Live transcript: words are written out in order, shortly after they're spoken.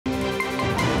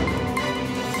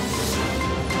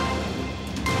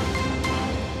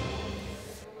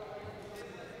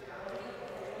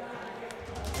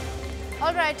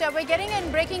All right, we're getting in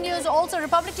breaking news. Also,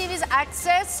 Republic TV's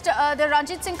accessed the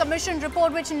Ranjit Singh Commission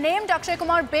report, which named Akshay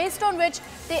Kumar, based on which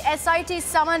the SIT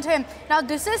summoned him. Now,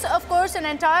 this is, of course, an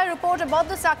entire report about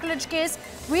the Sacrilege case.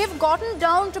 We've gotten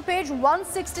down to page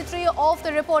 163 of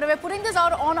the report. We're putting this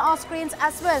out on our screens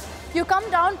as well. You come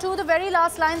down to the very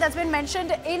last line that's been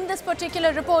mentioned in this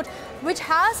particular report, which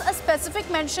has a specific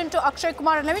mention to Akshay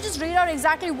Kumar. And let me just read out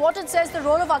exactly what it says the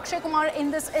role of Akshay Kumar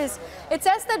in this is. It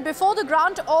says that before the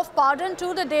grant of pardon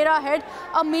to the Dera head,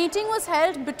 a meeting was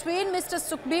held between Mr.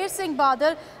 Sukhbir Singh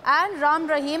Badal and Ram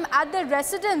Rahim at the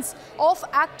residence of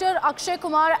actor Akshay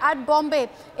Kumar at Bombay.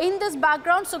 In this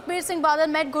background, Sukhbir Singh Badal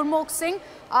met Gurmukh Singh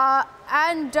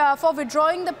for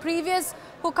withdrawing the previous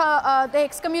the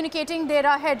excommunicating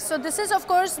Dera head. So this is, of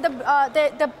course,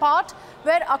 the part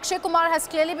where Akshay Kumar has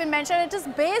clearly been mentioned. It is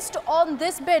based on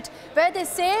this bit where they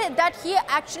say that he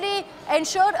actually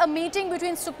ensured a meeting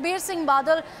between Sukhbir Singh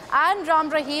Badal and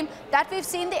Ram Rahim, that we've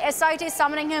seen the SIT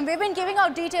summoning him. We've been giving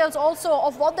out details also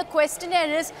of what the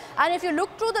questionnaire is, and if you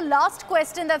look through the last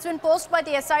question that's been posed by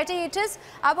the SIT, it is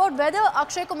about whether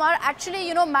Akshay Kumar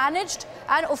actually, managed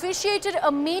and officiated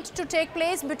a meet to take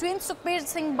place between Sukhbir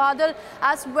Singh Badal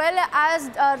as well as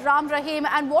Ram Rahim.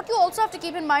 And what you also have to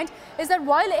keep in mind is that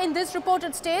while in this report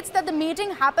it states that the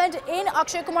meeting happened in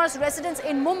Akshay Kumar's residence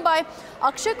in Mumbai,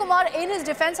 Akshay Kumar in his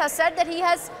defense has said that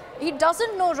he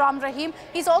doesn't know Ram Rahim.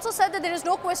 He's also said that there is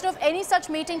no question of any such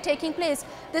meeting taking place.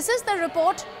 This is the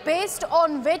report based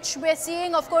on which we're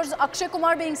seeing, of course, Akshay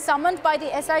Kumar being summoned by the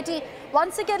SIT.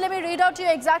 Once again, let me read out to you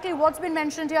exactly what's been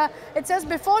mentioned here. It says,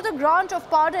 before the grant of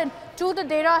pardon to the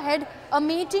Dera head, a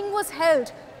meeting was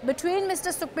held between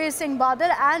Mr. Sukhbir Singh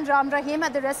Badal and Ram Rahim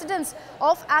at the residence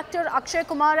of actor Akshay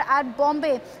Kumar at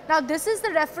Bombay. Now, this is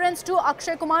the reference to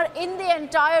Akshay Kumar in the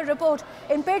entire report.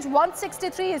 In page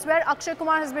 163 is where Akshay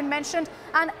Kumar has been mentioned.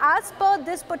 And as per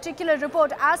this particular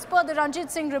report, as per the Ranjit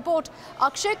Singh report,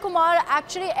 Akshay Kumar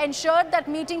actually ensured that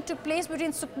meeting took place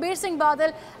between Sukhbir Singh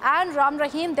Badal and Ram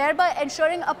Rahim, thereby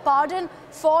ensuring a pardon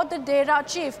for the Dera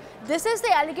chief. This is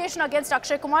the allegation against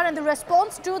Akshay Kumar, and the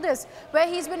response to this, where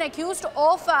he's been accused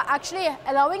of actually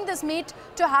allowing this meet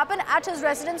to happen at his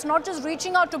residence, not just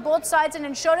reaching out to both sides and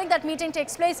ensuring that meeting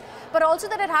takes place, but also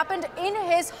that it happened in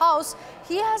his house.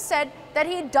 He has said that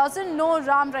he doesn't know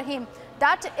Ram Rahim.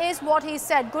 That is what he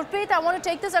said. Gurpreet, I want to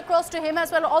take this across to him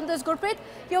as well on this. Gurpreet,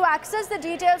 you access the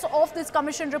details of this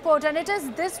commission report, and it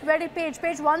is this very page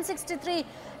 163,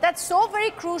 that's so very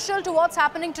crucial to what's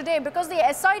happening today, because the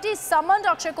SIT summoned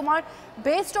Akshay Kumar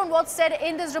based on what's said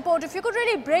in this report. If you could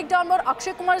really break down what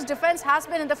Akshay Kumar's defense has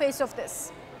been in the face of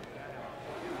this.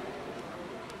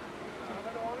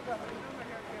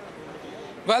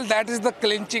 Well, that is the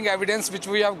clinching evidence which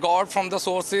we have got from the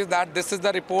sources, that this is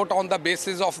the report. On the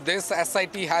basis of this,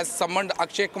 SIT has summoned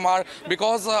Akshay Kumar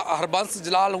because Harbans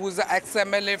Jalal, who is the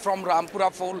ex-MLA from Rampura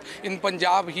Phul in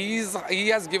Punjab, he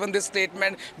has given this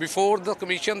statement before the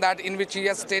commission, that in which he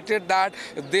has stated that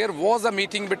there was a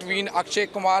meeting between Akshay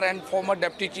Kumar and former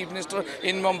Deputy Chief Minister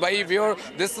in Mumbai, where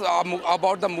this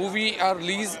about the movie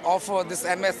release of this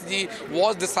MSG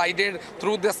was decided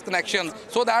through this connection.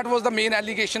 So that was the main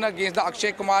allegation against the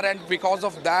Akshay Kumar, and because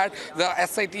of that the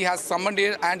SIT has summoned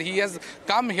him, and he has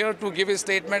come here to give his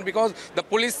statement, because the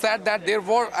police said that there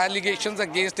were allegations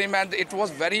against him, and it was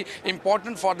very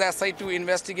important for the SIT to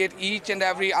investigate each and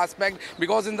every aspect,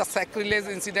 because in the Sacrilege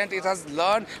incident it has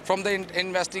learned from the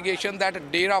investigation that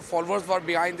Dera followers were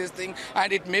behind this thing,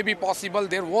 and it may be possible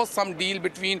there was some deal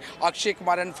between Akshay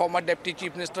Kumar and former Deputy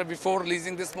Chief Minister before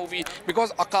releasing this movie,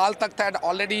 because Akal Takht had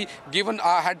already given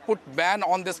had put ban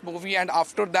on this movie, and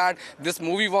after that this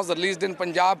movie was released in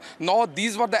Punjab. Now,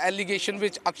 these were the allegations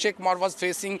which Akshay Kumar was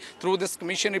facing through this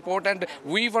commission report, and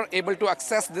we were able to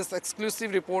access this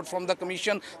exclusive report from the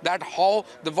commission, that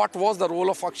what was the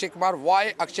role of Akshay Kumar,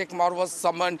 why Akshay Kumar was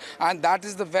summoned, and that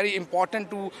is the very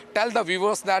important to tell the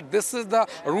viewers that this is the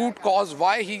root cause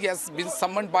why he has been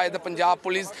summoned by the Punjab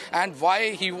police and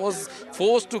why he was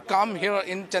forced to come here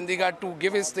in Chandigarh to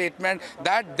give his statement.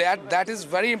 That is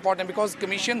very important, because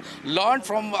commission learned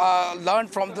from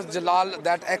the Jalal,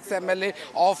 that ex-MLA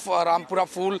of Rampura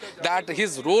Phul, that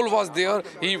his role was there,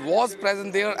 he was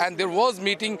present there, and there was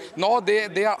meeting. Now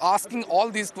they are asking all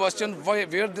these questions,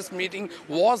 where this meeting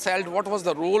was held, what was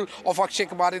the role of Akshay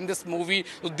Kumar in this movie.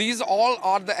 So these all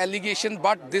are the allegations,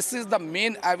 but this is the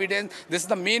main evidence, this is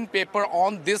the main paper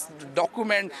on this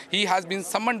document. He has been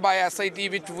summoned by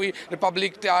SIT, which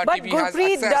Republic TV has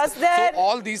accessed. Does there so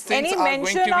all these things any are going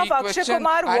to mention be of Akshay questioned,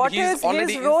 Kumar? What is his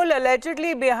already role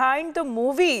allegedly behind the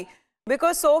movie?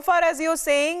 Because so far as you're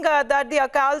saying that the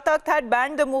Akal Takht had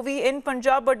banned the movie in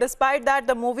Punjab, but despite that,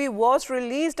 the movie was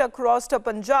released across to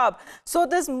Punjab. So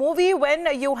this movie, when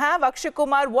you have Akshay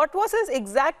Kumar, what was his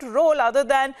exact role other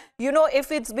than, you know,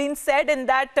 if it's been said in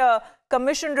that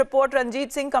commission report,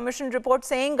 Ranjit Singh commission report,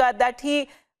 saying that he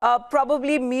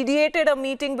probably mediated a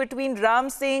meeting between Ram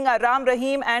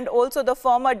Rahim and also the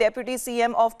former Deputy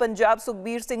CM of Punjab,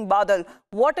 Sukhbir Singh Badal.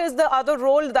 What is the other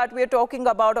role that we're talking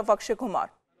about of Akshay Kumar?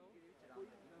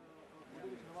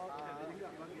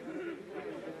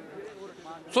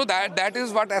 So that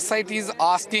is what SIT is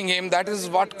asking him. That is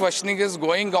what questioning is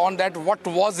going on, that what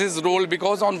was his role,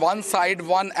 because on one side,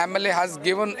 one MLA has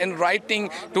given in writing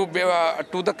to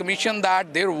the commission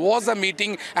that there was a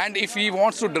meeting, and if he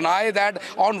wants to deny that,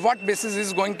 on what basis he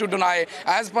is going to deny?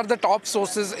 As per the top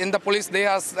sources in the police,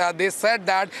 they said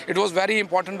that it was very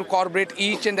important to corroborate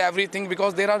each and everything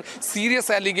because there are serious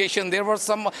allegations. There were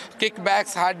some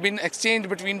kickbacks had been exchanged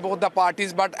between both the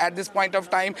parties, but at this point of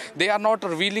time, they are not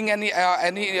revealing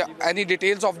any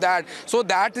details of that. So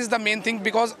that is the main thing,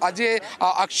 because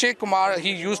Akshay Kumar,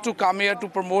 he used to come here to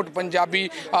promote Punjabi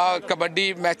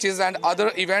kabaddi matches and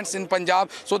other events in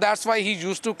Punjab. So that's why he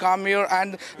used to come here.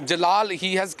 And Jalal,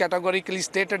 he has categorically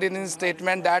stated in his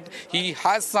statement that he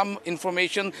has some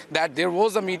information that there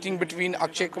was a meeting between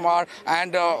Akshay Kumar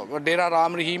and Dera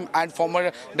Ram Rahim and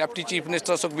former Deputy Chief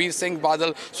Minister Sukhbir Singh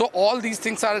Badal. So all these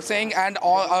things are saying, and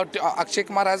Akshay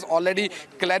Kumar has already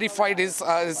clarified his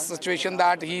situation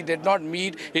that he did not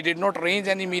meet, he did not arrange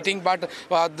any meeting, but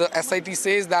the SIT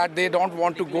says that they don't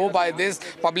want to go by this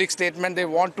public statement. They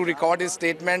want to record his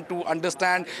statement to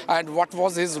understand and what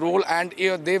was his role, and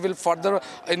they will further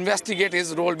investigate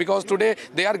his role, because today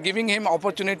they are giving him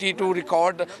opportunity to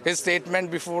record his statement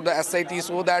before the SIT,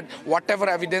 so that whatever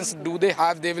evidence do they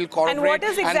have, they will corroborate. And what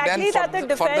is exactly that the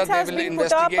defense has been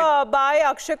put up by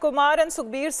Akshay Kumar and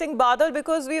Sukhbir Singh Badal?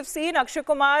 Because we've seen Akshay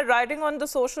Kumar writing on the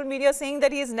social media saying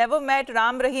that he's never met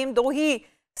Ram Rahim, though he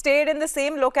stayed in the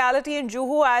same locality in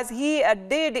Juhu as he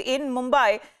did in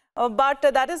Mumbai. But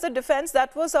that is the defense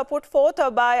that was put forth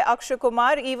by Akshay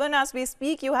Kumar. Even as we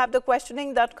speak, you have the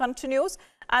questioning that continues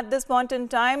at this point in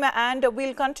time, and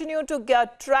we'll continue to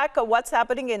track what's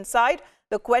happening inside,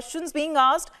 the questions being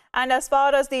asked, and as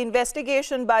far as the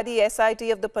investigation by the SIT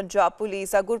of the Punjab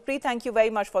Police. Gurpreet, thank you very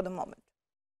much for the moment.